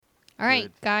All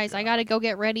right, guys, I gotta go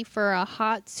get ready for a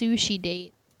hot sushi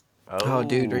date. Oh,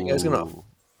 dude, are you guys gonna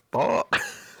fuck?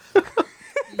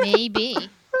 Maybe.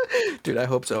 Dude, I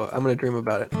hope so. I'm gonna dream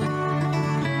about it.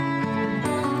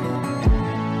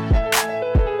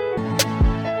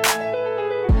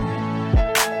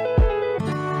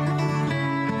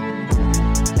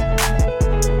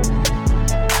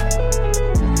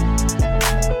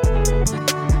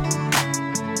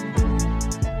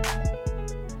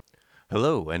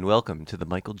 Hello, and welcome to the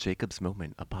Michael Jacobs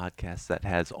Moment, a podcast that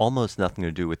has almost nothing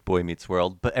to do with Boy Meets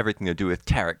World, but everything to do with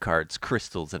tarot cards,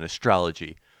 crystals, and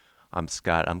astrology. I'm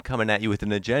Scott. I'm coming at you with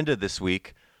an agenda this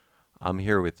week. I'm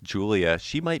here with Julia.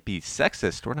 She might be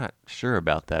sexist. We're not sure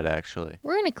about that, actually.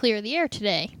 We're gonna clear the air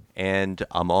today. And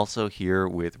I'm also here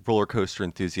with roller coaster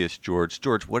enthusiast George.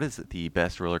 George, what is the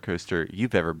best roller coaster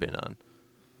you've ever been on?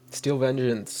 Steel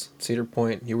Vengeance, Cedar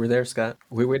Point. You were there, Scott.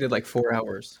 We waited like 4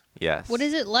 hours. Yes. What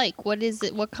is it like? What is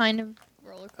it? What kind of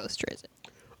roller coaster is it?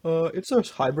 It's a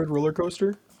hybrid roller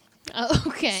coaster. Oh,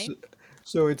 okay.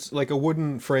 So it's like a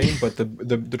wooden frame, but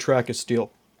the track is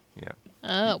steel. Yeah.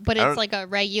 Oh, but it's like a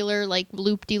regular, like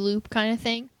loop-de-loop kind of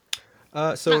thing. So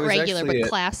Not it was regular, actually but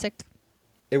classic.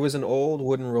 It was an old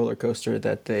wooden roller coaster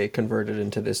that they converted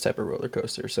into this type of roller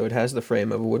coaster. So it has the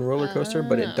frame of a wooden roller coaster,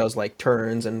 but it does like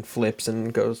turns and flips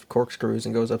and goes corkscrews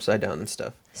and goes upside down and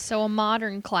stuff. So a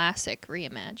modern classic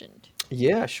reimagined.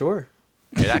 Yeah, sure.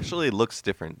 It actually looks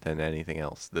different than anything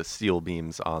else. The steel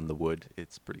beams on the wood,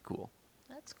 it's pretty cool.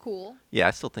 That's cool. Yeah,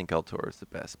 I still think El Toro is the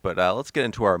best. But let's get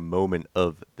into our moment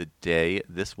of the day.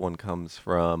 This one comes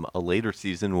from a later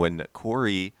season when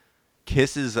Corey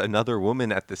kisses another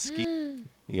woman at the ski.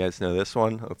 You guys know this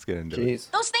one? Let's get into it. Jeez.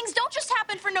 Those things don't just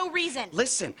happen for no reason.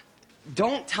 Listen,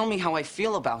 don't tell me how I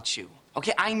feel about you.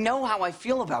 Okay, I know how I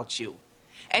feel about you.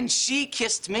 And she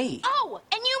kissed me. Oh,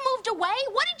 and you moved away?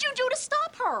 What did you do to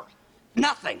stop her?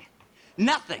 Nothing.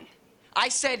 Nothing. I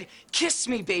said, kiss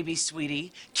me, baby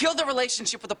sweetie. Kill the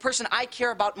relationship with the person I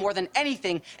care about more than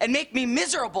anything and make me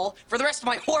miserable for the rest of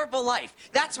my horrible life.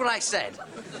 That's what I said.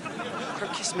 Her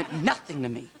kiss meant nothing to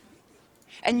me.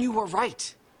 And you were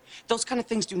right. Those kind of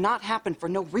things do not happen for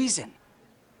no reason.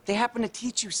 They happen to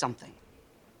teach you something.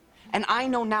 And I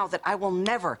know now that I will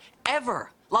never,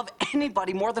 ever love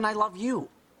anybody more than I love you.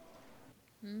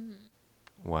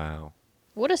 Wow.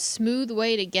 What a smooth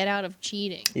way to get out of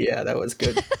cheating. Yeah, that was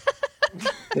good.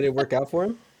 Did it work out for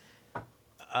him?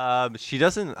 She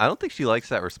doesn't, I don't think she likes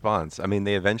that response. I mean,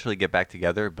 they eventually get back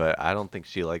together, but I don't think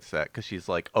she likes that because she's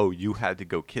like, oh, you had to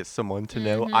go kiss someone to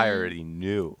know? I already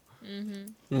knew.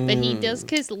 But he does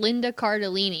kiss Linda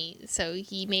Cardellini, so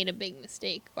he made a big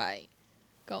mistake by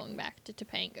going back to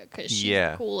Topanga because she's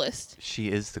the coolest. She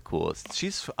is the coolest.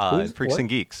 She's Freaks What? and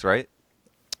Geeks, right?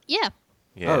 Yeah.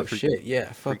 Yeah. Oh, shit,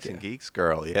 yeah, fuck Freaks yeah. and Geeks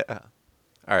girl, yeah.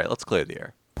 All right, let's clear the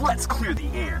air. Let's clear the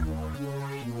air.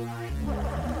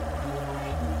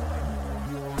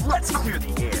 Let's clear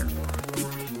the air.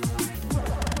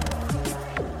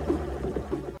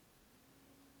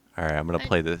 All right, I'm going to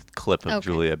play the clip of Okay.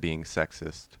 Julia being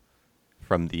sexist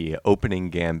from the opening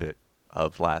gambit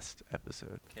of last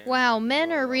episode. Wow,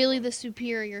 men are really the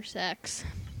superior sex.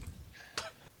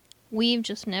 We've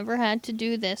just never had to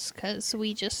do this because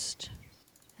we just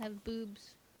have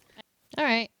boobs. All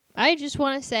right. I just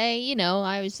want to say, you know,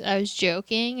 I was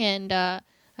joking, and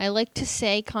I like to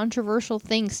say controversial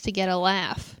things to get a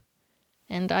laugh.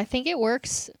 And I think it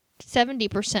works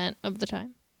 70% of the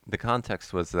time. The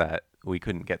context was that we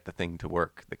couldn't get the thing to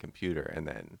work, the computer, and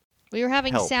then We were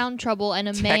having Help. sound trouble, and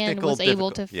a man Technical was able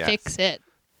to difficult- yes. fix it.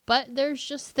 But there's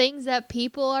just things that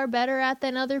people are better at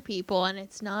than other people, and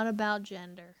it's not about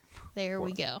gender. There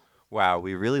we go. wow,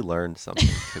 we really learned something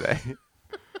today.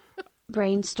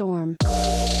 Brainstorm.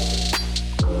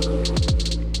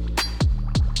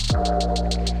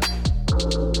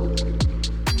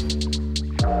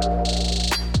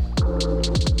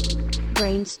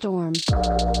 Brainstorm.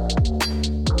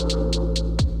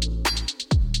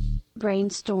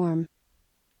 Brainstorm.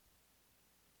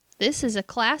 This is a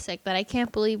classic that I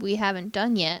can't believe we haven't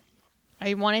done yet.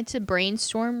 I wanted to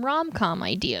brainstorm rom-com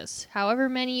ideas. However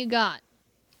many you got.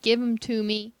 Give them to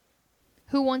me.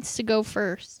 Who wants to go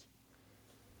first?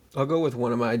 I'll go with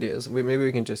one of my ideas. Maybe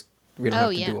we can just, we don't Oh,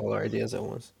 have to yeah. do all our ideas at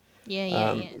once.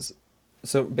 Yeah.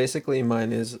 So basically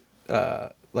mine is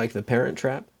like the Parent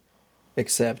Trap,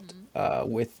 except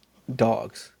with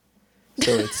dogs.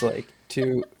 So it's like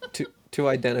two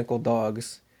identical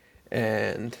dogs,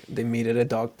 and they meet at a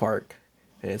dog park,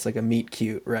 and it's like a meet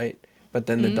cute, right? But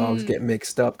then the dogs get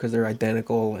mixed up because they're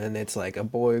identical, and it's like a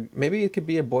boy. Maybe it could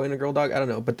be a boy and a girl dog. I don't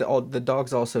know. But the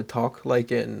dogs also talk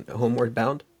like in Homeward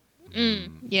Bound.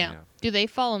 Yeah. Do they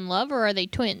fall in love, or are they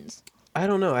twins? I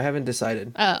don't know. I haven't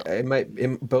decided. Oh.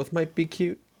 Both might be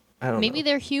cute. I don't know. Maybe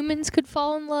their humans could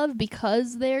fall in love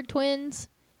because they're twins.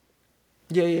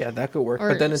 Yeah, that could work. Or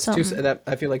But then it's too. something.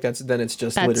 I feel like it's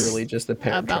just That's literally just a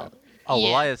parent about. trap. Oh,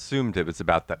 well, yeah. I assumed it was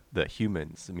about the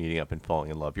humans meeting up and falling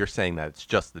in love. You're saying that it's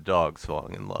just the dogs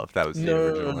falling in love. That was the No,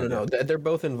 original no. idea. They're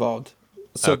both involved.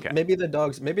 So Okay. maybe the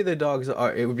dogs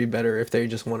are. It would be better if they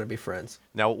just want to be friends.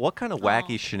 Now, what kind of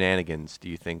wacky Oh. shenanigans do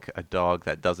you think a dog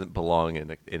that doesn't belong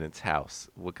in its house?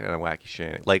 What kind of wacky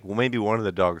shenanigans? Like, well, maybe one of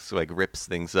the dogs like rips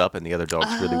things up, and the other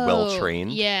dog's really well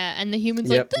trained. Yeah, and the human's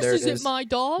Yep, like, this there it isn't is. my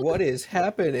dog. What is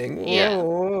happening? Yeah.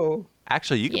 Whoa.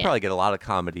 Actually, you could Yeah. probably get a lot of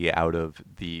comedy out of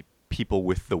the people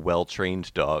with the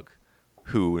well-trained dog,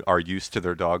 who are used to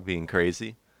their dog being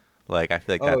crazy. Like, I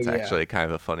feel like Oh, that's yeah. actually kind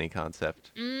of a funny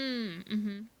concept.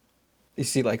 You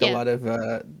see, like Yeah. a lot of,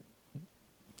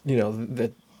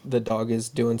 the dog is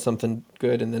doing something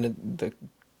good, and then the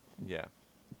Yeah.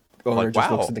 owner Like, just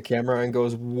wow. looks at the camera and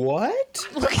goes, "What?"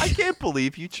 I can't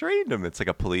believe you trained him. It's like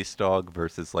a police dog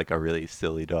versus like a really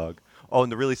silly dog. Oh,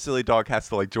 and the really silly dog has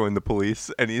to like join the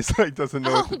police, and he's like doesn't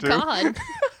know Oh, what to do. God.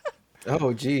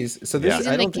 Oh, geez. So Yeah. this He's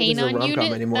I in the don't think this is a canine rom-com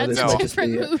unit? anymore. That's This a might just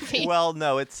different be movie. Well,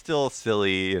 no, it's still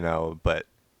silly, but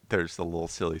there's a little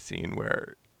silly scene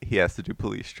where he has to do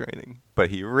police training,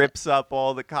 but he rips up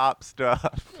all the cop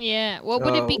stuff. Yeah, what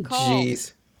would it be called?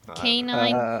 Jeez.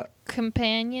 Canine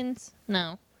companions?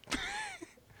 No.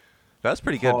 That's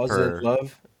pretty good Pause for in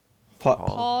love.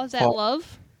 Pause at Pa-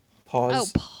 love?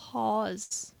 Pause. Oh,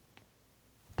 pause.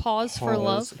 Pause for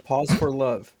love? Pause for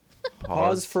love.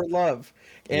 Pause for love.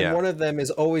 And Yeah. one of them is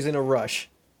always in a rush.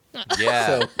 Yeah.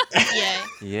 So, Yeah.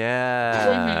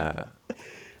 Yeah.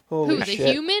 holy Who, the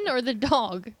shit. human or the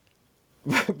dog?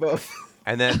 Both.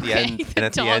 And then at the Okay, end, the and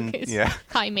at the dog end, is yeah.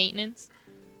 high maintenance.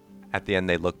 At the end,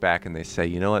 they look back and they say,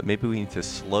 you know what? Maybe we need to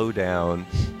slow down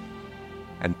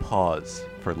and pause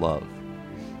for love.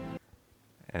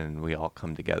 And we all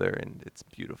come together, and it's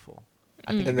beautiful.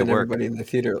 I think it And could then work. everybody in the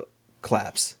theater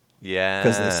claps Yeah.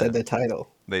 because they said the title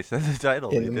They said the title.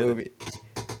 in they the did it. movie.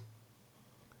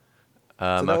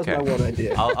 So that Okay. was my one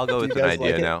idea. I'll go Do with you an guys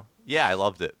idea like it? now. Yeah, I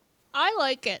loved it. I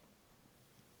like it.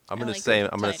 I'm I gonna like it say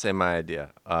with I'm gonna title. say my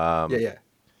idea. Yeah.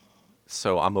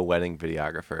 So I'm a wedding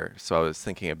videographer, so I was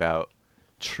thinking about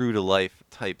true to life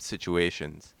type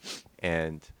situations,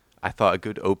 and I thought a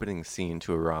good opening scene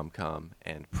to a rom-com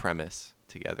and premise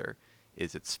together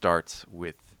is it starts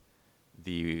with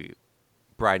the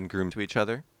bride and groom to each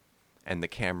other, and the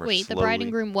camera Wait, the slowly bride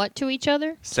and groom what to each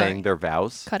other? saying Sorry. their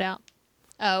vows, Cut out.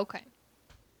 Oh, okay.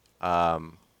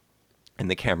 and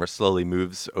the camera slowly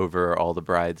moves over all the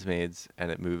bridesmaids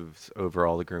and it moves over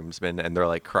all the groomsmen, and they're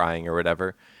like crying or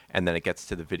whatever, and then it gets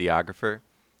to the videographer,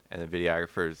 and the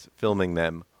videographer's filming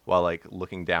them while like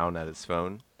looking down at his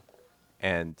phone,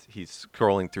 and he's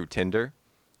scrolling through Tinder,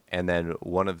 and then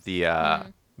one of the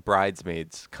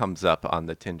bridesmaids comes up on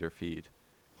the Tinder feed.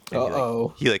 And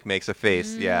Uh-oh. he like makes a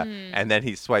face, yeah, and then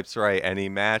he swipes right and he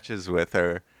matches with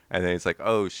her, and then he's like,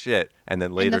 "Oh shit!" And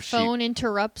then later And the phone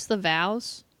interrupts the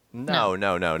vows? no.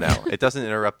 It doesn't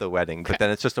interrupt the wedding, but then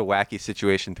it's just a wacky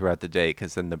situation throughout the day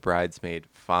because then the bridesmaid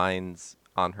finds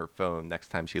on her phone next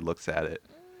time she looks at it.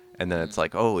 And then it's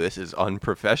like, oh, this is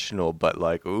unprofessional, but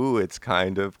like, ooh, it's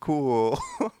kind of cool.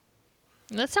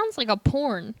 That sounds like a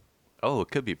porn. Oh,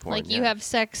 it could be porn. Like you yeah. have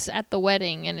sex at the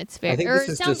wedding and it's very. think Or this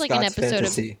it is sounds just like an Scott's episode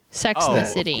fantasy. of Sex Oh, and the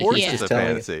City. of course Yeah. it's a Telling you.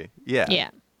 fantasy. Yeah. Yeah.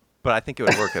 But I think it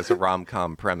would work as a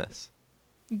rom-com premise.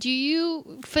 Do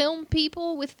you film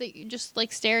people with the just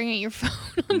like staring at your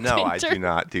phone on No, I Tinder? do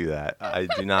not do that. I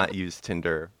do not use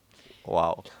Tinder.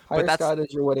 Wow. Hire But that's Scott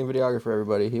as your wedding videographer,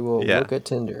 everybody. He will Yeah. look at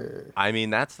Tinder. I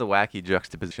mean, that's the wacky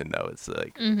juxtaposition, though. It's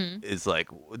like, it's like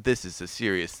this is a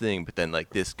serious thing, but then like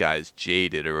this guy's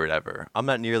jaded or whatever. I'm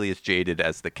not nearly as jaded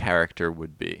as the character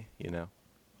would be, you know.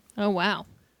 Oh wow.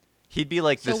 He'd be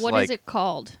like So this, what like, is it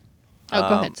called? Oh,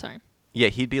 go ahead. Sorry. yeah,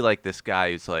 he'd be like this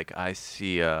guy who's like, I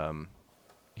see,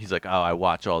 he's like, oh, I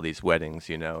watch all these weddings,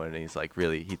 you know, and he's like,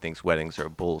 really, he thinks weddings are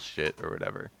bullshit or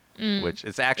whatever, which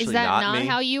is actually Is that not me.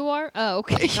 how you are? Oh,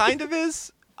 okay. It kind of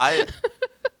is.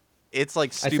 It's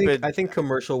like I stupid. think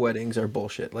commercial weddings are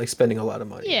bullshit. Like spending a lot of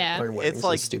money Yeah. on weddings It's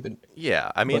like is stupid.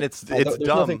 Yeah, I mean, But it's although there's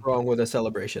dumb. nothing wrong with a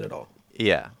celebration at all.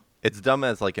 Yeah, it's dumb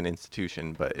as like an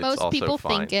institution, but it's Most also people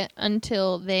fine. think it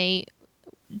until they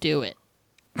do it,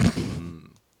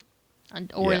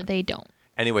 or Yeah. they don't.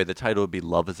 Anyway, the title would be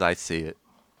 "Love as I See It."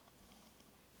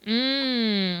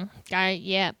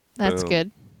 Yeah, that's Boom.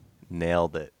 good.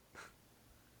 Nailed it.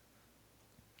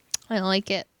 I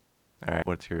like it. All right,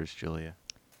 what's yours, Julia?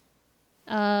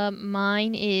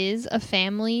 Mine is a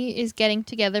family is getting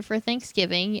together for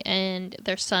Thanksgiving, and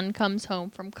their son comes home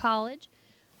from college.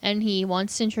 and he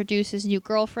wants to introduce his new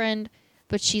girlfriend,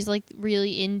 but she's like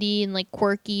really indie and like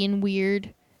quirky and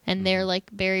weird, and they're like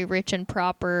very rich and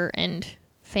proper and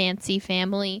fancy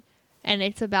family, and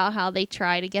it's about how they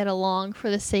try to get along for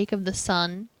the sake of the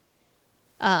son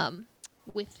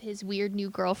with his weird new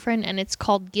girlfriend, and it's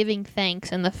called Giving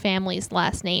Thanks, and the family's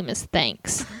last name is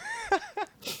Thanks.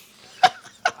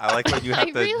 I like when you have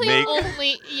I to really make.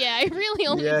 I really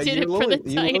only Yeah, did you it for the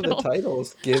you know title. the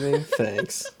titles. Giving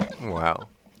Thanks. Wow.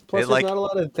 Plus, It, there's like- not a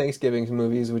lot of Thanksgiving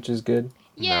movies, which is good.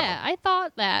 Yeah, I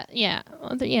thought that. Yeah,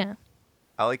 yeah.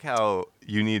 I like how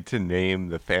you need to name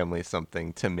the family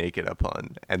something to make it a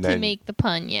pun, and To then make the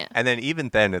pun, yeah. and then even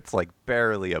then it's like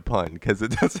barely a pun because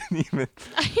it doesn't even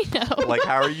I know. like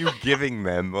how are you giving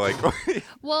them like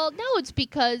Well, no, it's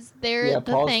because they're Yeah,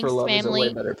 the Pause Thanks for Love is a family,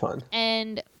 way better pun.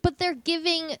 but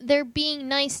they're being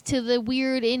nice to the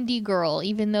weird indie girl,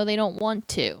 even though they don't want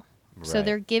to. So Right.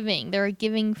 they're a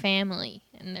giving family,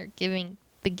 and they're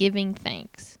giving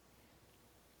thanks.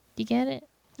 Do you get it?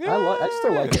 I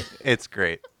still like it. It's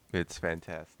great. It's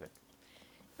fantastic.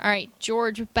 All right,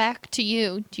 George, back to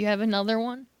you. Do you have another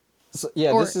one? So, yeah,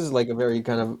 Or- this is like a very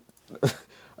kind of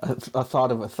a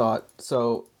thought of a thought.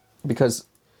 So, because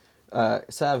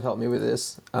Sav helped me with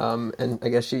this, and I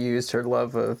guess she used her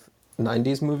love of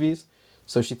 90s movies.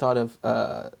 So she thought of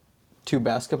two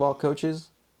basketball coaches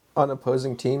on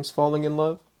opposing teams falling in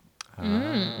love.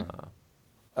 They're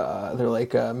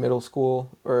like middle school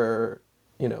or,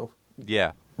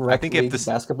 Yeah. I rec think if league this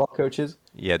basketball coaches.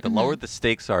 the lower the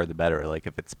stakes are, the better. Like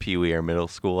if it's Pee Wee or middle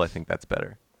school, I think that's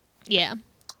better. Yeah.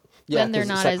 Yeah, Then they're 'cause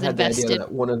not Sav as had the idea invested.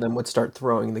 that one of them would start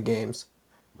throwing the games.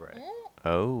 Right.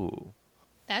 Oh.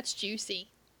 That's juicy.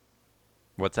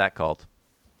 What's that called?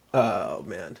 Oh,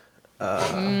 man. I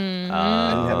didn't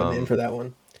have a name for that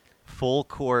one. Full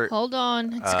court. Hold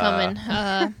on, it's coming.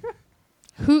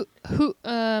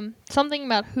 Something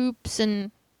about hoops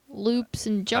and loops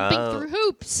and jumping Oh. through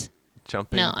hoops.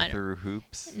 Jumping No, I don't- through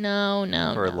hoops No,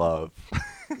 for no. love.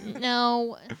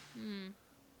 No.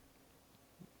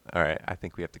 All right. I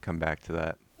think we have to come back to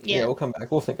that. Yeah. We'll come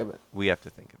back. We'll think of it. We have to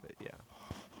think of it.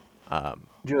 Yeah.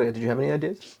 Julia, did you have any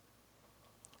ideas?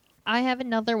 I have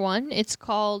another one. It's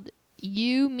called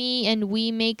You, Me, and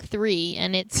We Make Three,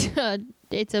 and it's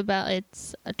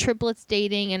triplets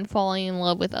dating and falling in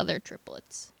love with other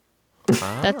triplets.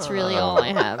 That's really all I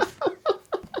have.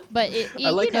 But I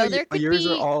like how there could yours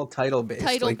be are all title based.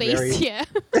 title like based. very- Yeah,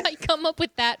 I come up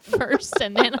with that first,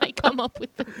 and then I come up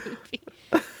with the movie.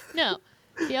 No,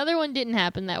 the other one didn't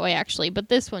happen that way actually, but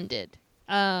this one did.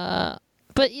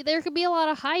 But there could be a lot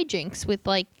of hijinks with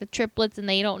like the triplets, and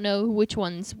they don't know which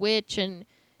one's which, and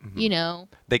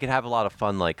They could have a lot of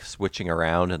fun, like switching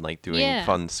around and like doing Yeah.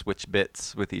 fun switch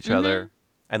bits with each other,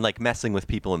 and like messing with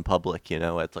people in public.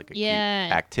 It's like a Yeah.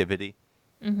 cute activity.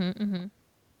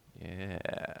 Yeah.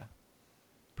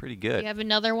 Pretty Do good. you have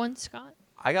another one, Scott?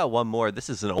 I got one more. This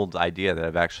is an old idea that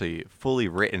I've actually fully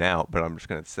written out, but I'm just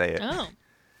gonna say it.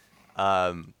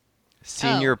 Oh,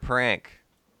 Senior Oh. prank.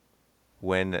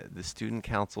 When the student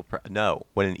council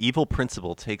when an evil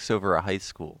principal takes over a high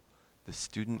school, the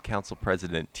student council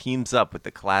president teams up with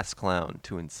the class clown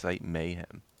to incite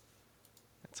mayhem.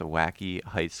 It's a wacky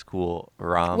high school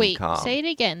rom-com. wait, say it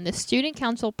again. The student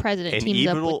council president teams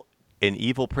up with. An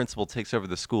evil principal takes over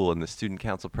the school, and the student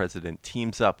council president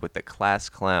teams up with the class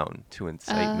clown to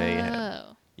incite mayhem.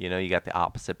 Oh. You got the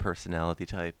opposite personality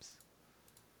types,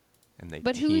 and they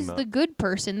But team who's up. the good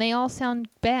person? They all sound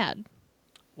bad.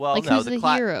 Well, Like, no, who's the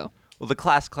hero? Well, the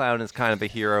class clown is kind of a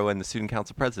hero, and the student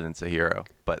council president's a hero,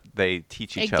 but they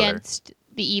teach each other. Against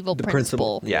the evil The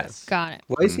principal. principal, Yes. Got it.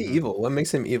 Why is he evil? What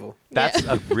makes him evil? That's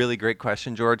a really great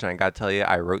question, George. And I got to tell you,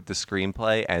 I wrote the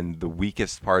screenplay, and the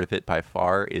weakest part of it by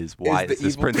far is why the is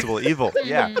this evil- principal evil?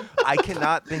 Yeah. I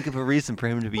cannot think of a reason for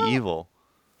him to be evil.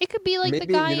 It could be like the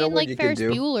Maybe, guy you know in what like you could Ferris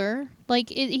do? Bueller. Like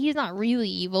he's not really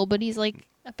evil, but he's like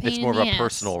a pain It's more in of the a ass.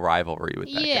 personal rivalry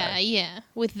with that Yeah, guy. yeah,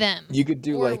 with them. You could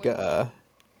do Or like with- a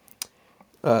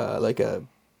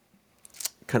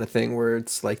kind of thing where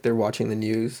it's like they're watching the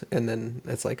news and then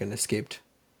it's like an escaped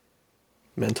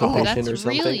mental Oh, patient that's or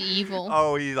something. really evil.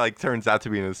 Oh, he like turns out to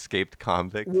be an escaped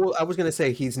convict. Well, I was gonna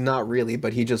say he's not really,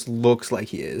 but he just looks like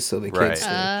he is, so the Right. kids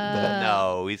think that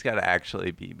No, he's got to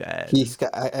actually be bad. he's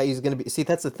gonna be. See,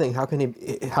 that's the thing. How can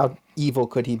he? How evil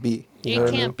could he be? You know It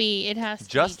what I can't mean? be. It has to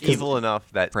Just be. evil enough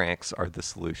that pranks are the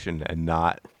solution and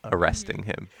not arresting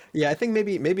him. Yeah, I think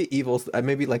maybe evil's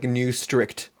maybe like a new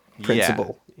strict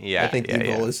principle. Yeah, I think yeah,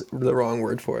 evil yeah. is the wrong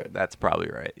word for it. That's probably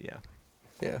right. Yeah.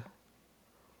 Yeah.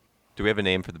 Do we have a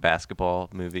name for the basketball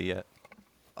movie yet?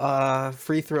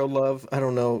 Free throw love. I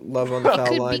don't know. Love on the It foul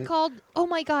could line. be called. Oh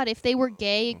my god! If they were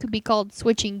gay, it could be called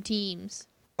switching teams.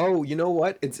 Oh, you know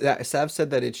what? It's Sav said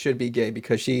that it should be gay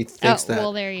because she thinks that.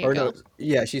 well, there you or go. No,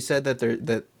 yeah, she said that it'd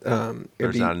There's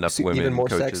be not enough even women more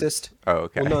coaches. sexist. Oh,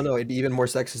 okay. Well, no, it'd be even more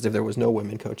sexist if there was no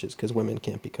women coaches because women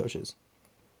can't be coaches.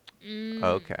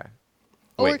 Okay.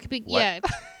 Or Wait, it could be, what? yeah,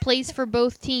 plays for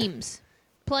both teams.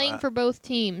 Playing for both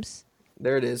teams.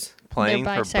 There it is. Playing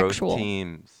for both bisexual.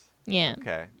 teams. Yeah.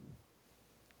 Okay.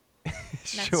 That's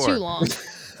Sure. too long.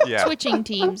 Yeah. Switching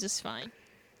teams is fine.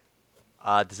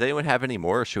 Does anyone have any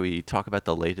more, or should we talk about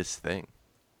the latest thing?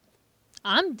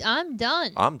 I'm done.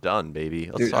 I'm done, baby.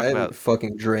 Let's Dude, talk I'm about.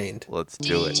 fucking drained. Let's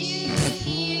do it.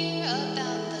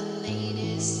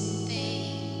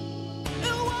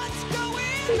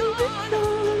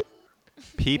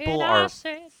 People Did I are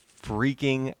say-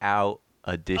 freaking out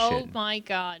edition. Oh my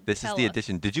god. This is Tell the us.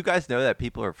 edition. Did you guys know that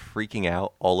people are freaking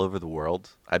out all over the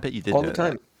world? I bet you did All know the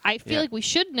time. I feel Yeah. like we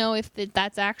should know if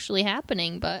that's actually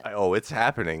happening, but Oh, it's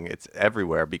happening. It's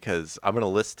everywhere because I'm going to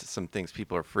list some things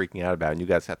people are freaking out about, and you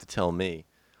guys have to tell me.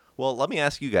 Well, let me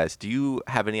ask you guys, do you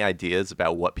have any ideas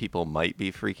about what people might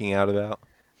be freaking out about?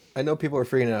 I know people are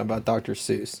freaking out about Dr.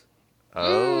 Seuss.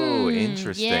 Oh,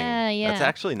 interesting. yeah, That's yeah.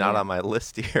 actually not Yeah. on my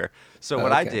list here. So Oh,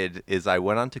 what I okay. did is I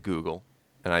went onto Google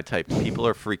and I typed people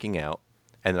are freaking out,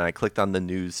 and then I clicked on the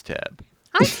news tab.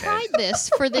 I tried this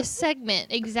for this segment,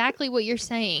 exactly what you're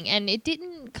saying, and it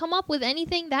didn't come up with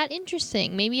anything that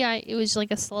interesting. Maybe it was like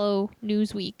a slow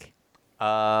news week.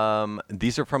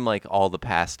 These are from like all the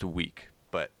past week,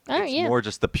 but All right, it's yeah. more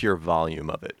just the pure volume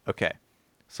of it. Okay,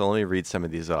 so let me read some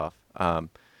of these off.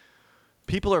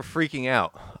 People are freaking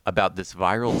out about this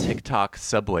viral TikTok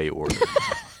subway order.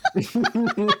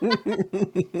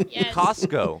 Yes.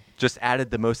 Costco just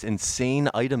added the most insane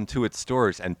item to its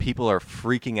stores, and people are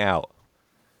freaking out.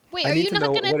 Wait, I are need you to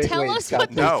not know going to tell us Scott, what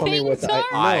please the No. tell me what things the- are?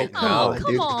 I No, know. Oh,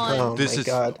 come dude. on. Oh, This my is.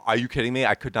 God. Are you kidding me?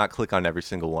 I could not click on every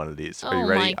single one of these. Are you Oh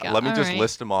ready? my God. Let me All just right.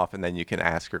 list them off, and then you can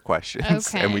ask your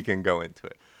questions, and Okay. we can go into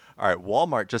it. All right,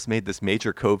 Walmart just made this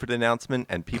major COVID announcement,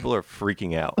 and people are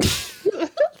freaking out.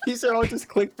 These are all just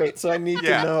clickbait, so I need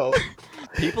Yeah. to know.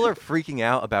 People are freaking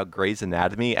out about Grey's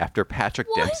Anatomy after Patrick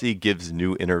What? Dempsey gives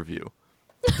new interview.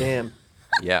 Damn.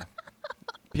 Yeah.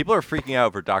 People are freaking out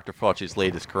over Dr. Fauci's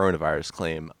latest coronavirus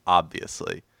claim,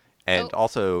 obviously. And Oh.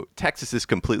 also, Texas is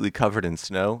completely covered in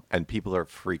snow, and people are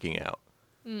freaking out.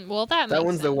 Well, that makes That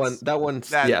one's the sense. one. That one's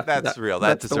That's real. That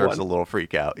that's the deserves a one. little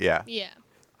freak out. Yeah. Yeah.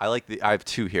 I have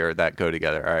two here that go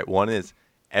together. All right. One is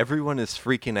everyone is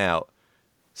freaking out.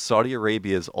 Saudi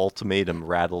Arabia's ultimatum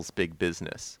rattles big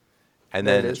business. And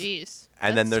There then it is. Jeez.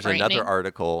 And then That's there's another frightening.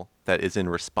 article that is in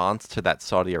response to that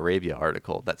Saudi Arabia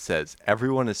article that says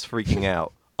everyone is freaking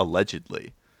out,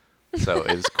 allegedly. So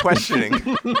it's questioning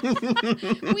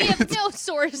We have no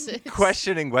sources.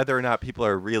 questioning whether or not people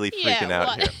are really freaking yeah, out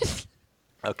what? here.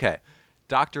 Okay.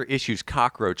 Doctor issues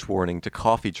cockroach warning to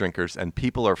coffee drinkers, and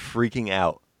people are freaking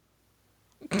out.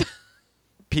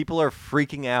 People are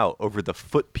freaking out over the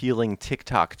foot peeling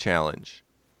TikTok challenge.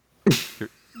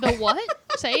 The what?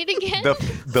 Say it again. The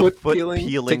Foot foot peeling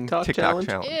peeling TikTok TikTok challenge?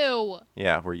 challenge. Ew.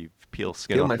 Yeah, where you peel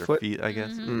skin Peel off my your foot? feet, I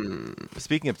guess. Mm-hmm.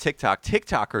 Speaking of TikTok,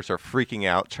 TikTokers are freaking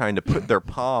out trying to put their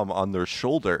palm on their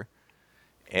shoulder.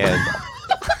 And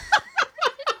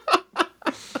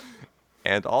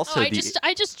and also Oh,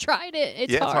 I just tried it.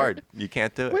 It's yeah, hard. it's hard. You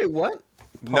can't do it. Wait, what?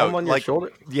 no, Palm on your like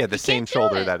shoulder? yeah, the same can't do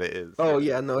shoulder it. that it is. Oh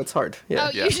yeah, no, it's hard. Yeah.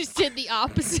 Oh, Yeah. you just did the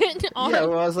opposite. On. Yeah,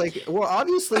 well, I was like, well,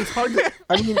 obviously it's hard.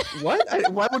 I mean, what?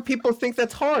 Why would people think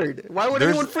that's hard? Why would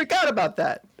There's- anyone freak out about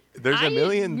that? There's I a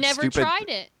million never stupid tried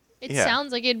it. It Yeah.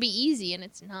 sounds like it'd be easy, and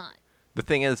it's not. The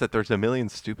thing is that there's a million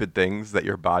stupid things that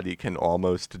your body can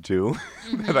almost do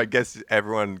that I guess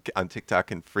everyone on TikTok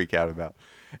can freak out about.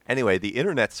 Anyway, the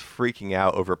internet's freaking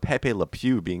out over Pepe Le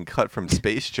Pew being cut from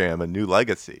Space Jam: A New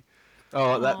Legacy.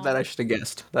 Oh, that I should have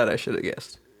guessed. That I should have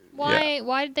guessed. Why?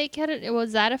 Why did they cut it?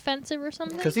 Was that offensive or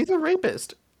something? Because he's a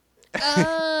rapist.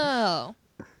 Oh.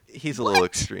 He's a little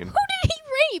extreme. Who did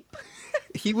he rape?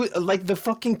 He was like the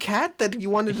fucking cat that you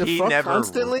wanted to He fuck never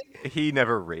constantly. He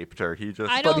never raped her. He just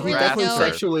I But don't he really definitely know.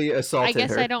 sexually I assaulted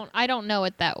guess her. I don't know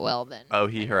it that well then. Oh,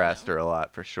 he harassed her a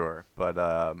lot for sure.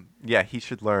 But yeah, he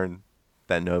should learn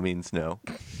that no means no.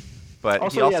 But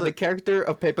Also, he also yeah, the character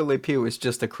of Pepe Le Pew is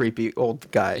just a creepy old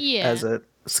guy Yeah. as a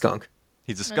skunk.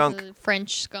 he's a That's skunk. a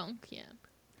French skunk, yeah.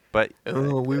 But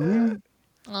Oh, oui.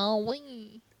 Oh,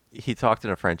 wee. he talked in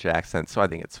a French accent, so I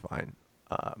think it's fine.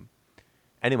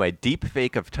 Anyway, deep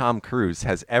fake of Tom Cruise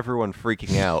has everyone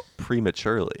freaking out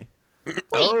prematurely. Wait,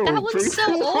 Oh, that was so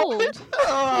pretty- old.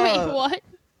 Wait, what?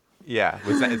 Yeah,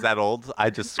 is that old? I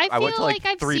went I to feel like like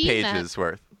I've 3 seen that. pages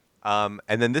worth. And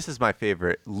then this is my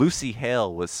favorite. Lucy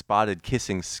Hale was spotted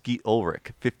kissing Skeet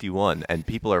Ulrich, 51, and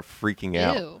people are freaking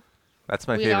out. Ew. That's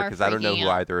my We favorite are because I don't know freaking who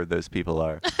out. either of those people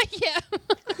are. Yeah.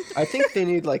 I think they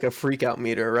need like a freak out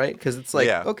meter, right? Because it's like,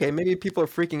 Yeah. okay, maybe people are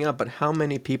freaking out, but how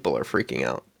many people are freaking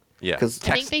out? Yeah. Because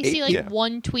I think they see like Yeah.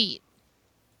 one tweet.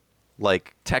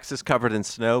 Like Texas covered in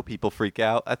snow, people freak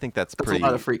out. I think that's that's pretty. a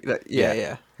lot of freak.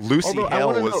 Yeah. Lucy Although I Hale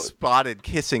wanna was know- spotted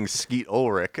kissing Skeet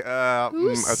Ulrich.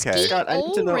 Who's Okay. Skeet? Scott, I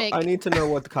need to know. Ulrich. I need to know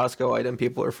what the Costco item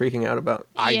people are freaking out about.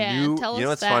 I Yeah, knew. tell You know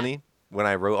us what's that. funny? When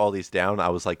I wrote all these down, I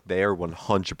was like, they are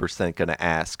 100% going to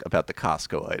ask about the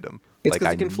Costco item. It's Like because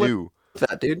I you can flip knew.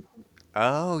 that, dude.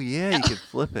 Oh yeah, you can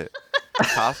flip it.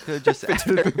 Costco just. It's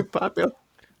very popular.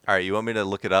 All right, you want me to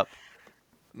look it up?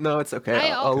 No, it's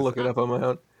okay. I I'll look it up on my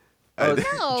own. Oh,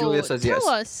 No, Julia says tell yes.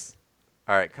 us.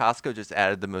 All right, Costco just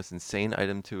added the most insane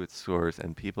item to its stores,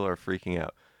 and people are freaking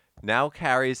out. Now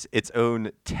carries its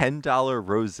own $10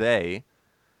 rosé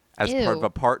as part of Ew. a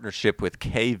partnership with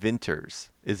K Vinters.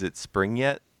 Is it spring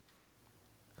yet?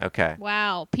 Okay.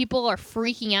 Wow, people are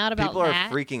freaking out about People are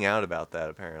that. freaking out about that.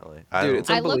 Apparently, Dude, it's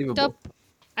I looked unbelievable.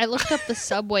 up the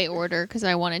Subway order because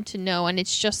I wanted to know, and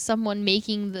it's just someone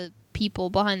making the people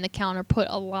behind the counter put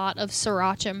a lot of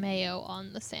sriracha mayo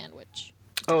on the sandwich.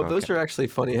 Oh, those Okay. are actually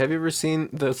funny. Have you ever seen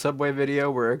the Subway video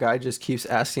where a guy just keeps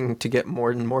asking to get more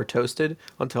and more toasted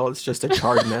until it's just a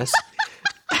charred mess?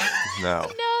 no.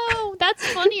 No, that's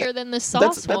funnier than the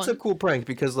sauce That's a one. cool prank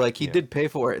because like he Yeah. did pay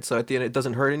for it, so at the end it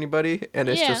doesn't hurt anybody, and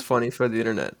it's Yeah. just funny for the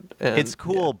internet. And, It's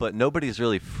cool, but nobody's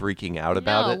really freaking out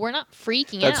about No, it. we're not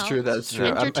freaking That's out. true. That's It's true.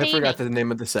 I entertaining. forgot the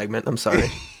name of the segment. I'm sorry.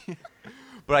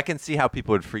 But I can see how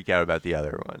people would freak out about the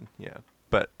other one. Yeah.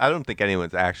 But I don't think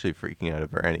anyone's actually freaking out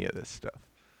over any of this stuff.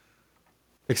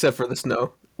 Except for the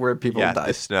snow, where people Yeah, die.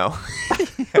 the snow.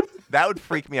 That would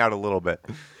freak me out a little bit.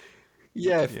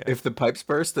 Yeah, Yeah. if the pipes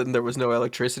burst and there was no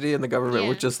electricity and the government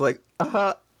was Yeah. just like,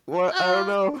 what? I don't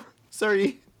know.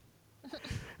 Sorry.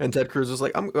 And Ted Cruz was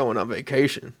like, I'm going on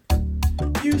vacation.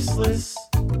 Useless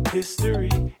history,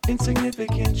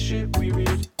 insignificant shit we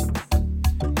read.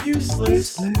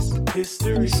 Useless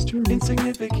history,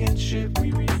 insignificant shit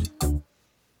we read.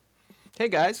 Hey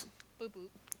guys, Boop, boop.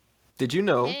 did you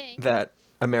know Hey. that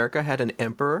America had an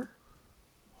emperor?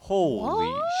 Holy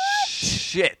What?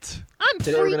 shit. I'm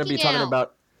Today we're going to be freaking talking out.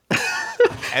 about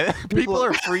And people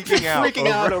are freaking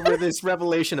out. over this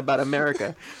revelation about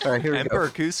America. All right, here we Emperor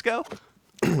go. Cusco?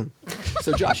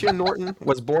 So Joshua Norton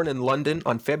was born in London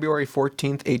on February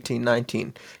 14th,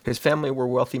 1819. His family were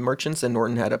wealthy merchants, and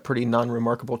Norton had a pretty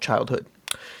non-remarkable childhood.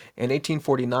 In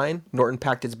 1849, Norton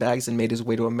packed his bags and made his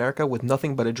way to America with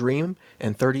nothing but a dream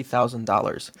and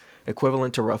 $30,000,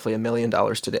 equivalent to roughly $1 million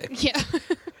today. Yeah.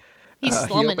 He's He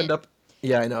slumming opened it. up.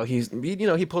 Yeah, I know.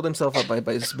 He pulled himself up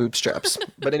by his bootstraps.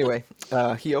 But anyway,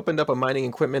 he opened up a mining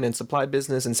equipment and supply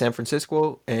business in San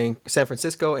Francisco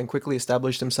and quickly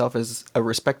established himself as a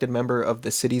respected member of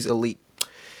the city's elite.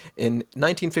 In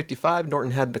 1955,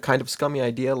 Norton had the kind of scummy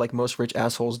idea like most rich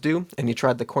assholes do, and he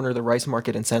tried to corner the rice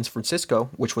market in San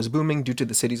Francisco, which was booming due to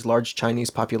the city's large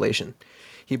Chinese population.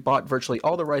 He bought virtually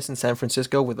all the rice in San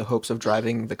Francisco with the hopes of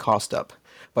driving the cost up.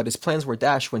 But his plans were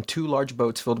dashed when two large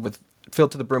boats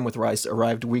filled to the brim with rice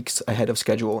arrived weeks ahead of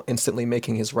schedule, instantly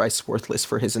making his rice worthless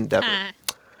for his endeavor. Ah.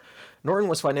 Norton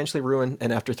was financially ruined,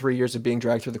 and after 3 years of being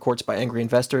dragged through the courts by angry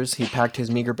investors, he packed his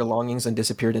meager belongings and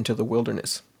disappeared into the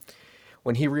wilderness.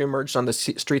 When he reemerged on the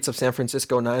streets of San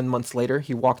Francisco 9 months later,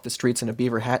 he walked the streets in a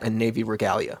beaver hat and navy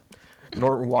regalia.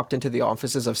 Norton walked into the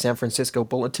offices of San Francisco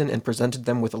Bulletin and presented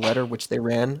them with a letter which they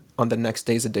ran on the next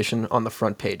day's edition on the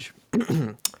front page.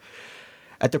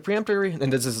 At the peremptory,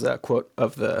 and this is a quote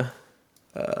of the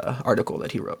article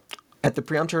that he wrote. At the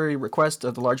peremptory request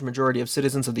of the large majority of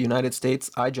citizens of the United States,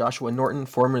 I, Joshua Norton,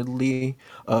 formerly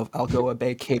of Algoa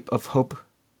Bay, Cape of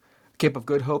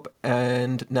Good Hope,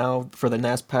 and now for the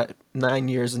last 9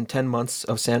 years and 10 months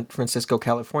of San Francisco,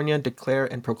 California, declare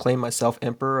and proclaim myself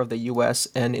Emperor of the U.S.,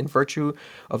 and in virtue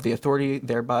of the authority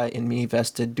thereby in me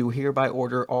vested, do hereby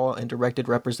order all and directed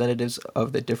representatives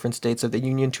of the different states of the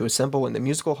Union to assemble in the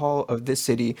musical hall of this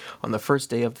city on the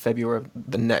first day of February of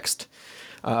the next.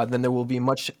 Then there will be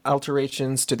much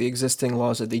alterations to the existing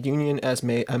laws of the Union as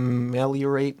may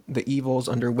ameliorate the evils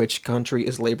under which country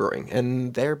is laboring,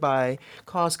 and thereby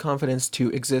cause confidence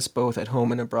to exist both at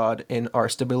home and abroad in our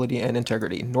stability and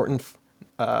integrity. Norton,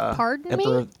 Pardon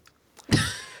Emperor. me?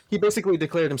 He basically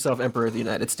declared himself Emperor of the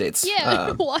United States.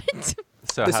 Yeah. What?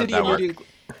 So The how did city that work? immediately.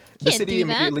 The Can't city do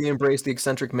that. immediately embraced the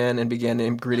eccentric man and began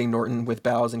greeting Norton with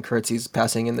bows and curtsies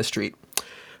passing in the street.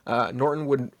 Norton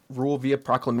would rule via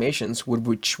proclamations,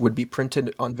 which would be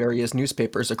printed on various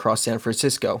newspapers across San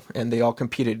Francisco, and they all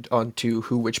competed on to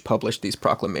which published these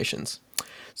proclamations.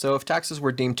 So if taxes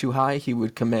were deemed too high, he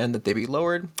would command that they be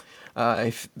lowered.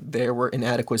 If there were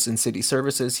inadequacies in city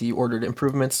services, he ordered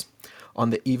improvements. On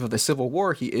the eve of the Civil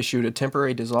War, he issued a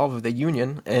temporary dissolve of the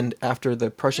Union, and after the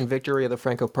Prussian victory of the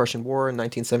Franco-Prussian War in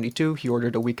 1972, he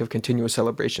ordered a week of continuous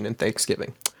celebration and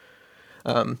Thanksgiving.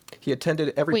 He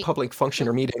attended every Wait. public function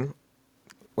or meeting.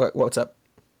 What's up?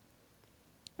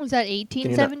 Was that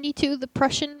 1872, the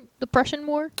Prussian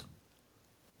War?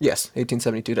 Yes,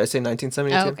 1872. Did I say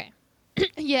 1972? Oh, okay.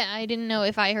 Yeah, I didn't know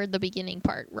if I heard the beginning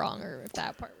part wrong or if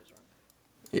that part was wrong.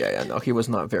 Yeah, no, he was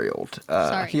not very old.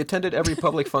 Sorry. He attended every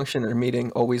public function or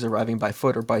meeting, always arriving by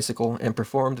foot or bicycle, and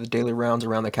performed the daily rounds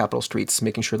around the capital streets,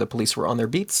 making sure the police were on their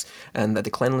beats and that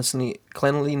the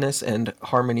cleanliness and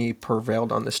harmony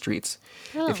prevailed on the streets.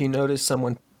 Oh. If he noticed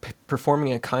someone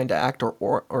performing a kind act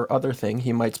or other thing,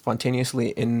 he might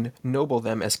spontaneously ennoble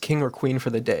them as king or queen for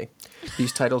the day.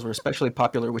 These titles were especially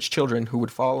popular with children who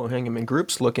would follow him in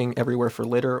groups, looking everywhere for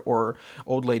litter or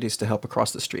old ladies to help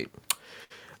across the street.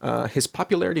 His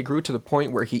popularity grew to the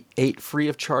point where he ate free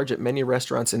of charge at many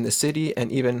restaurants in the city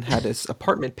and even had his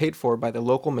apartment paid for by the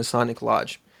local Masonic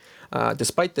lodge.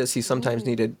 Despite this,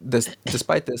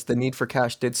 the need for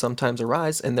cash did sometimes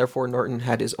arise, and therefore Norton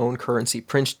had his own currency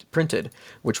printed,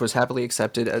 which was happily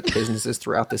accepted at businesses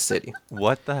throughout the city.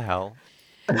 What the hell?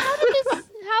 How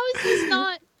is this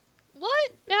not...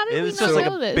 What? How did It we was not just like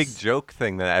know a this? big joke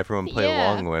thing that everyone played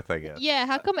Yeah. along with, I guess. Yeah,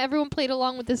 how come everyone played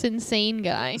along with this insane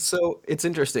guy? So it's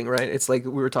interesting, right? It's like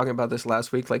we were talking about this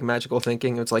last week, like magical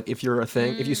thinking. It's like if you're a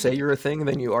thing, if you say you're a thing,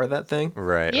 then you are that thing.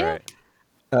 Right, Yeah.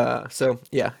 right. So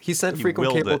yeah, he sent He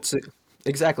frequent willed cable it. to.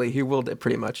 Exactly, he willed it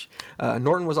pretty much.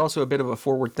 Norton was also a bit of a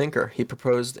forward thinker. He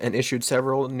proposed and issued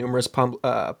numerous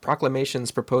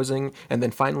proclamations proposing and then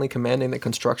finally commanding the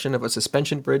construction of a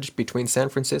suspension bridge between San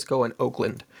Francisco and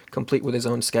Oakland, complete with his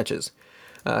own sketches.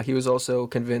 He was also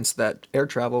convinced that air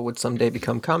travel would someday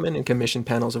become common and commissioned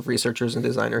panels of researchers and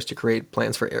designers to create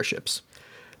plans for airships.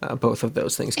 Both of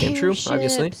those things came true,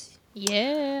 obviously. Airships.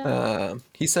 Yeah.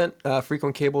 He sent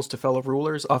frequent cables to fellow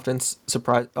rulers, often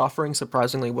offering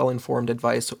surprisingly well-informed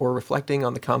advice or reflecting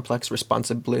on the complex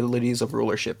responsibilities of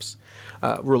rulership.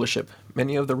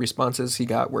 Many of the responses he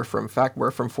got were from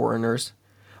foreigners,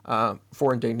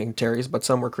 foreign dignitaries, but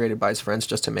some were created by his friends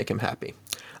just to make him happy.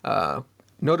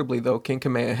 Notably, though, King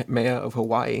Kamehameha of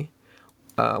Hawaii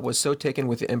was so taken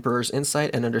with the emperor's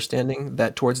insight and understanding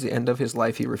that towards the end of his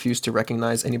life he refused to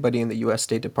recognize anybody in the U.S.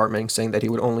 State Department, saying that he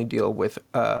would only deal with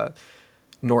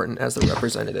Norton as the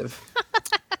representative.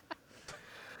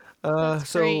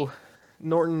 That's great.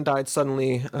 Norton died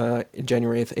suddenly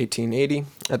January 8th, 1880,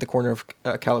 at the corner of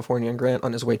California and Grant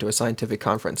on his way to a scientific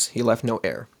conference. He left no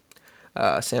heir.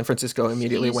 San Francisco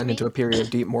immediately Excuse went me? into a period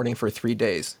of deep mourning for 3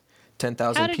 days.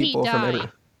 10,000 How did he people from die?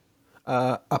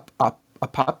 every...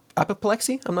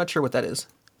 apoplexy? I'm not sure what that is.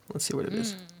 Let's see what it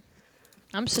is.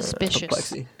 I'm suspicious.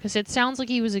 apoplexy. Because it sounds like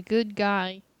he was a good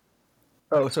guy.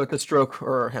 Oh, so it's a stroke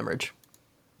or a hemorrhage.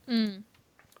 You're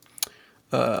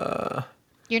not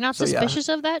So, yeah. suspicious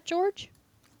of that, George?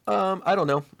 I don't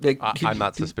know. I'm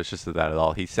not suspicious of that at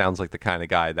all. He sounds like the kind of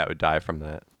guy that would die from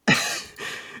that.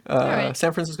 Alright.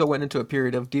 San Francisco went into a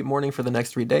period of deep mourning for the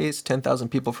next 3 days. 10,000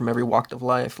 people from every walk of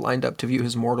life lined up to view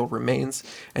his mortal remains,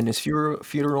 and his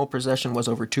funeral procession was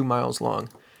over 2 miles long.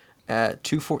 At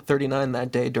 2:39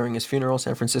 that day, during his funeral,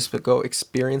 San Francisco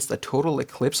experienced a total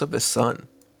eclipse of the sun.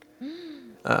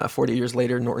 40 years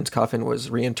later, Norton's coffin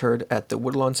was reinterred at the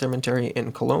Woodlawn Cemetery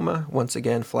in Coloma. Once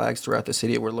again, flags throughout the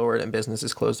city were lowered and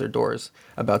businesses closed their doors.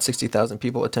 About 60,000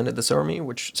 people attended the ceremony,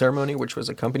 which was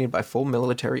accompanied by full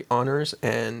military honors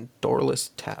and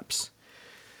doorless taps.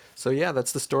 So yeah,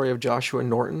 that's the story of Joshua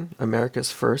Norton,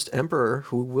 America's first emperor,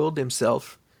 who willed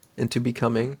himself into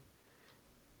becoming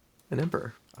an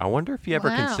emperor. I wonder if he ever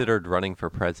Wow. considered running for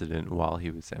president while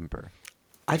he was emperor.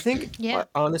 I think, Yeah.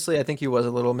 honestly, I think he was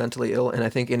a little mentally ill, and I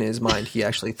think in his mind he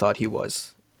actually thought he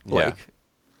was, Yeah.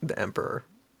 the emperor.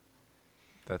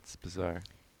 That's bizarre.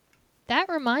 That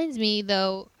reminds me,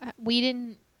 though, we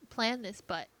didn't plan this,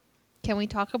 but can we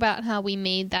talk about how we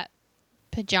made that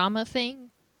pajama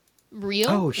thing real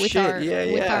Oh, with shit. our Yeah,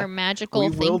 with yeah. our magical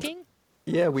We willed- thinking?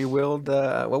 Yeah, we willed,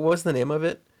 what was the name of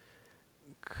it?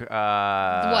 What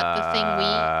the thing we?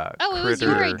 Oh, it was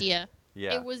your Critter. idea.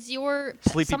 Yeah. It was your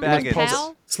Sleepy something Baggins.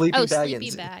 pal. Sleepy Oh,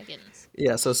 Baggins. Sleepy Baggins.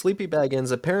 Yeah, so Sleepy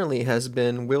Baggins apparently has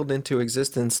been willed into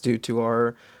existence due to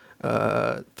our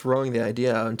throwing the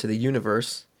idea out into the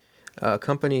universe. A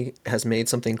company has made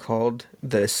something called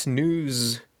the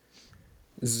Snooze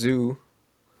Zoo,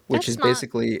 which That's is not-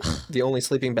 basically the only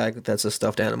sleeping bag that's a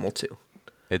stuffed animal too.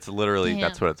 It's literally,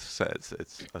 that's Damn. what it says.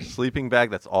 It's a sleeping bag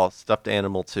that's all stuffed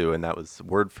animal too, and that was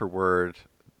word for word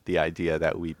the idea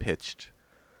that we pitched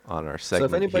on our So if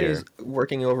segment anybody's here.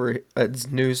 working over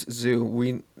at News Zoo,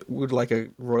 we would like a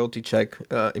royalty check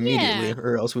immediately, Yeah.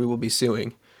 or else we will be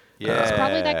suing. Yeah. It's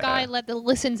probably that guy that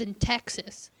listens in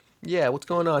Texas. Yeah, what's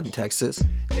going on in Texas?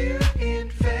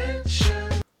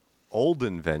 Old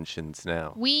inventions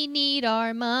now. We need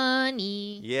our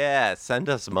money. Yeah, send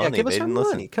us money. give us They our didn't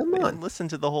listen. money. Come They on. didn't listen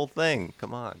to the whole thing.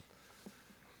 Come on.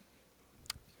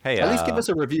 Hey, At least give us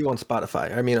a review on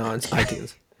Spotify. I mean, on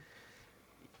iTunes.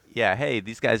 yeah, hey,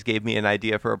 these guys gave me an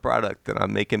idea for a product and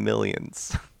I'm making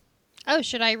millions. Oh,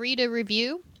 should I read a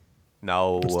review?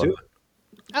 No. Let's do it.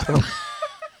 Oh.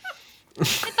 I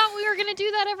thought we were going to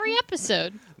do that every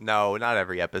episode. No, not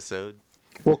every episode.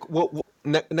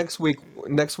 Next week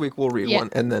we'll read Yeah, one,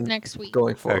 and then next week.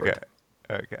 going forward.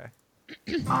 Okay.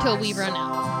 Till we run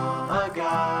out. A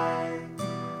guy,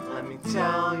 let me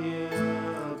tell you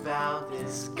about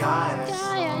this guy.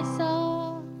 Guy I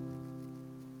saw.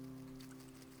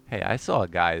 Hey, I saw a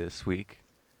guy this week.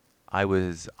 I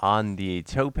was on the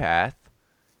towpath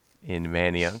in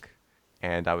Manayunk,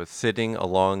 and I was sitting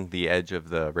along the edge of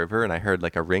the river, and I heard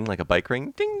like a ring, like a bike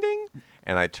ring, ding ding.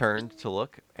 And I turned to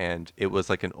look, and it was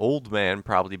like an old man,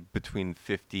 probably between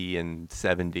 50 to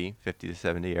 70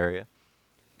 area.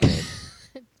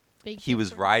 Big He was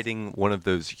difference. riding one of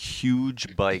those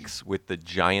huge bikes with the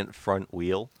giant front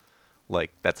wheel,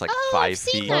 like that's like Oh, 5 I've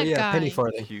seen feet that Oh yeah, guy. penny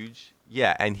farthing. huge.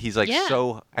 Yeah, and he's like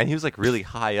Yeah. and he was like really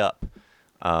high up,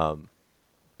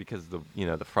 because the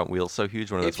front wheel's so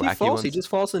huge. One of If those he wacky falls, ones. he just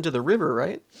falls into the river,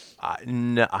 right?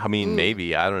 No, I mean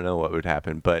maybe I don't know what would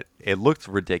happen, but it looked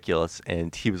ridiculous.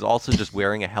 And he was also just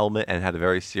wearing a helmet and had a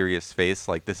very serious face,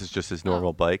 like this is just his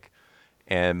normal bike.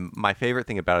 And my favorite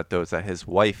thing about it though is that his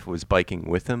wife was biking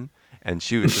with him, and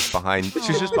she was just behind. She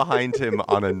was just behind him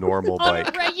on a normal On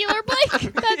bike. a regular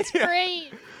bike? That's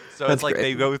great. So That's it's like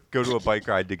great. they go to a bike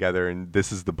ride together, and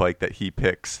this is the bike that he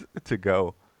picks to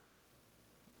go.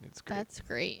 It's great. That's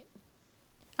great.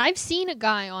 I've seen a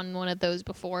guy on one of those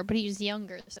before, but he was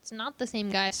younger. So it's not the same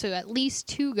guy. So at least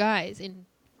 2 guys in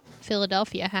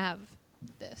Philadelphia have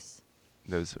this.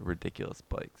 Those ridiculous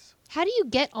bikes. How do you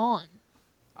get on?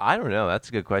 I don't know. That's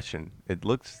a good question. It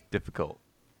looks difficult,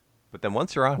 but then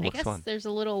once you're on, it I looks guess fun. there's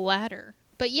a little ladder.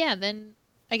 But yeah, then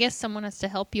I guess someone has to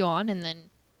help you on, and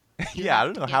then you Yeah, I have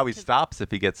don't to know get how he to- stops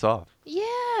if he gets off.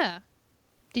 Yeah.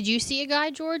 Did you see a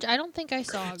guy, George? I don't think I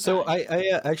saw a guy. So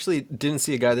I actually didn't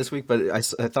see a guy this week, but I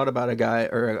thought about a guy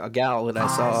or a gal that I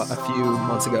saw a few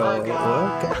months ago.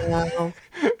 What?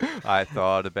 I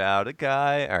thought about a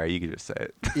guy. All right, you can just say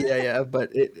it. Yeah,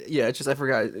 but it's just I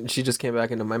forgot. She just came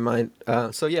back into my mind.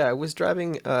 So yeah, I was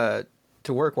driving to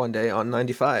work one day on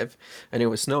 95, and it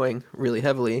was snowing really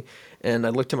heavily, and I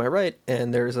looked to my right,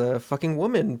 and there's a fucking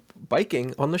woman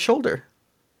biking on the shoulder,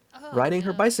 riding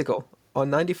her bicycle on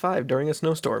 95 during a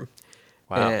snowstorm.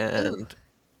 Wow. And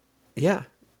yeah,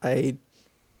 I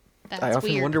That's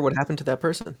often weird. wonder what happened to that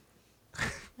person.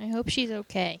 I hope she's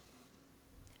okay.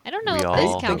 I don't know We if all this I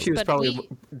hope. counts, think she was but probably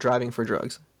we... driving for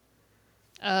drugs.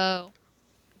 Oh.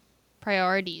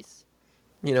 Priorities.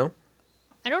 You know?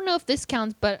 I don't know if this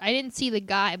counts, but I didn't see the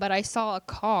guy, but I saw a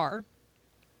car.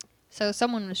 So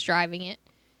someone was driving it,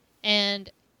 and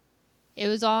it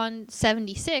was on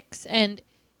 76, and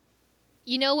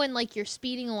you know when like you're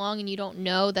speeding along and you don't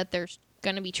know that there's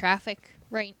going to be traffic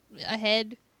right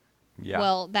ahead? Yeah.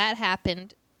 Well, that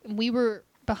happened. We were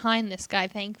behind this guy,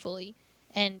 thankfully,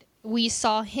 and we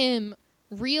saw him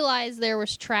realize there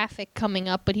was traffic coming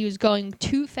up, but he was going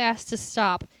too fast to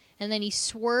stop, and then he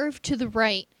swerved to the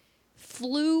right,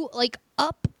 flew like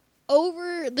up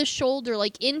over the shoulder,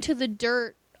 like into the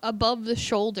dirt above the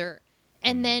shoulder,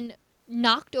 and then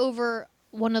knocked over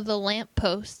one of the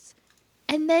lampposts,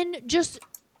 and then just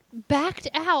backed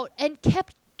out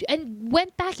and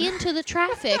went back into the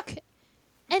traffic.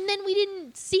 And then we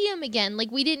didn't see him again. Like,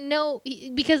 we didn't know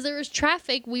because there was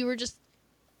traffic.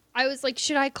 I was like,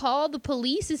 should I call the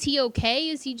police? Is he okay?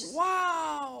 Is he just...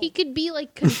 Wow! He could be,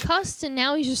 like, concussed, and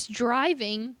now he's just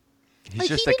driving. He's like,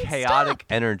 just he a didn't chaotic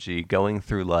stop. energy going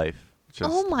through life. Just,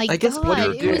 Oh, my I guess God. what do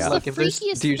you It do? was like, the if there's,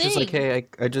 freakiest do you just like, thing. hey,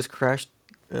 I just crashed.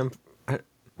 Well,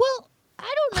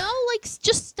 I don't know. Like,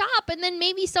 just stop, and then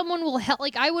maybe someone will help.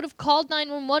 Like, I would have called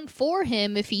 911 for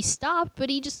him if he stopped, but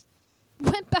he just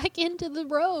went back into the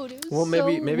road. It was Well, so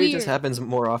maybe it just weird. happens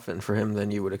more often for him than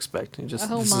you would expect. Oh, this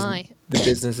my. is the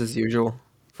business as usual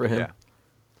for him. yeah.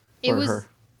 It or was her.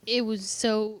 it was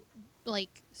so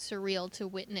like surreal to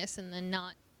witness, and then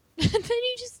not and then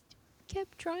he just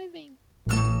kept driving.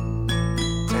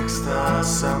 Text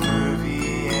us a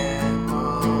movie and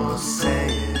we'll say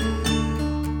it.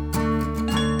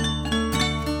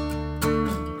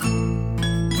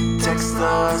 Text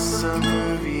us a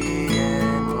movie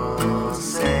and we'll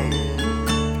say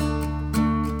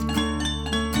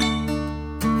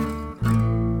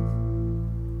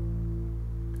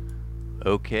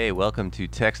Okay, welcome to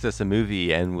Text Us a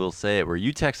Movie, and we'll say it where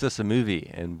you text us a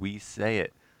movie, and we say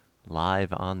it live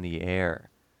on the air.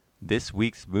 This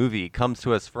week's movie comes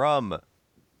to us from...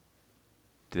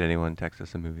 Did anyone text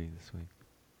us a movie this week?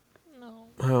 No.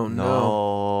 Oh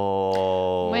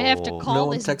no. No. Might have to call No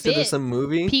one this texted bit. us a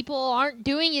movie? People aren't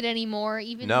doing it anymore,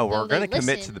 even No, though we're they gonna commit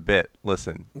listen. to the bit.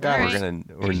 Listen, Guys, we're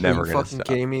never Are you gonna fucking stop.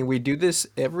 kidding me? We do this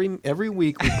every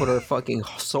week. We put our fucking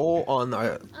soul on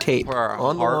our tape, For our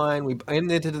on heart. the line. We aim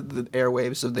into the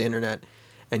airwaves of the internet,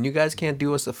 and you guys can't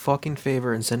do us a fucking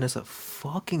favor and send us a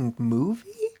fucking movie?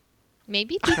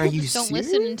 Maybe people Are you just don't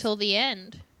listen serious? until the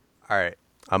end. All right,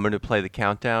 I'm gonna play the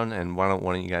countdown, and why don't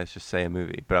one of you guys just say a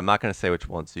movie? But I'm not gonna say which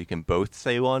one, so you can both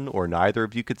say one, or neither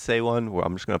of you could say one. Well,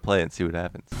 I'm just gonna play it and see what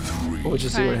happens. We'll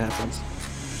just see what Okay. happens.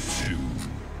 2,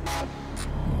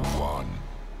 1,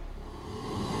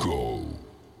 go.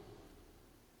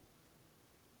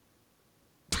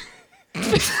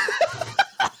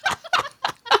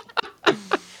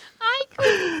 I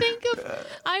couldn't think of.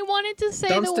 I wanted to say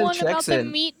Dunstan the one about checks the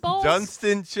in. meatballs.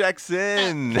 Dunstan checks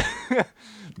in.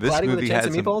 This Cloudy with a movie chance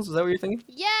has of some... meatballs? Is that what you're thinking?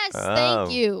 Yes, Oh.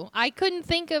 thank you. I couldn't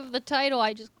think of the title.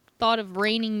 I just thought of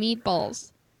raining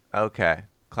meatballs. Okay,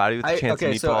 Cloudy with a Chance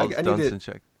okay, of so I Meatballs. need Dunstan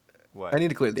to- check. What? I need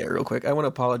to clear the air real quick. I want to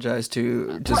apologize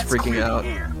to just Let's freaking clear out. the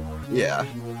air. Yeah.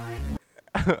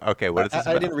 Okay, what is this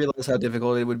I about? didn't realize how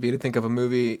difficult it would be to think of a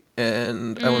movie,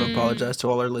 and I want to apologize to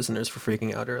all our listeners for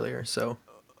freaking out earlier. So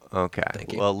Okay.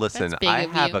 Thank you. Well, listen, That's big I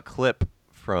of have you. a clip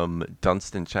from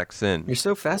Dunstan Checks In. you're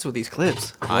so fast with these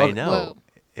clips. I Love it. know. Whoa.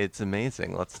 It's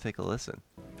amazing. Let's take a listen.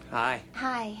 Hi.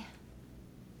 Hi.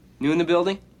 New in the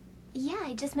building? Yeah,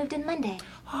 I just moved in Monday.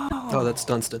 Oh, that's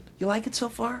Dunstan. You like it so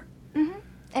far?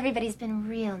 Everybody's been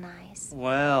real nice.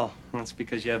 Well, that's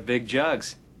because you have big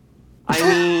jugs. I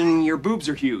mean, your boobs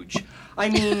are huge. I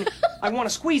mean, I want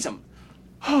to squeeze them.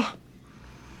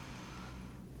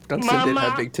 Dunstan did Mama.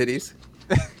 have big titties.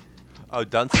 Oh,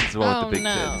 Dunstan's the one Oh with the big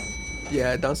no. tits.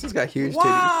 Yeah, Dunstan's got huge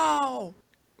Wow!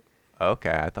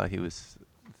 Okay, I thought he was...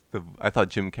 I thought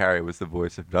Jim Carrey was the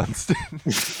voice of Dunstan.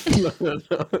 titties.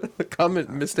 No.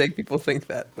 Common mistake. People think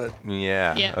that, but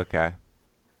Yeah. Yeah. Okay.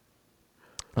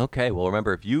 Okay. Well,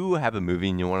 remember, if you have a movie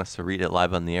and you want us to read it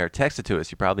live on the air, text it to us.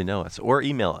 You probably know us, or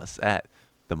email us at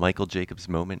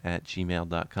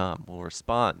themichaeljacobsmoment@gmail.com. We'll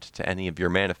respond to any of your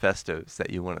manifestos that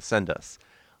you want to send us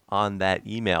on that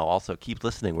email. Also, keep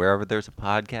listening wherever there's a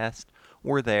podcast.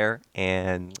 We're there,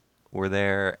 and we're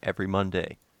there every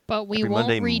Monday. But we Every won't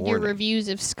Monday read your morning. reviews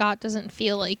if Scott doesn't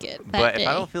feel like it that But day. if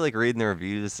I don't feel like reading the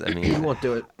reviews, I we mean, won't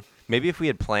do it. maybe if we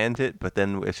had planned it, but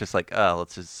then it's just like, oh,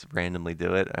 let's just randomly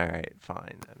do it. All right,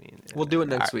 fine. I mean, We'll do it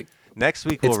next all right. week. Next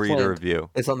week we'll It's read a planned. review.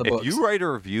 It's on the If books. you write a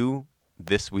review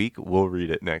this week, we'll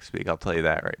read it next week. I'll tell you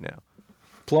that right now.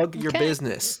 Plug your Okay.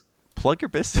 business. Plug your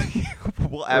business.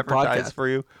 We'll advertise podcast. for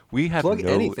you. We have Plug no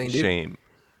anything, dude. shame.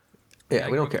 Yeah,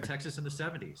 we I don't grew care. up in Texas in the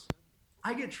 70s.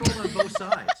 I get trolled on both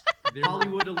sides. They're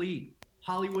Hollywood elite,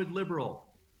 Hollywood liberal.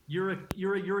 You're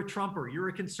a Trumper. You're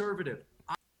a conservative.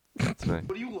 That's right.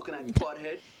 What are you looking at, you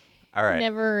butthead? All right.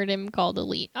 Never heard him called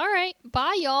elite. All right.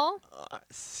 Bye, y'all.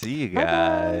 See you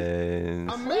guys.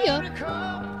 See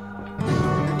ya.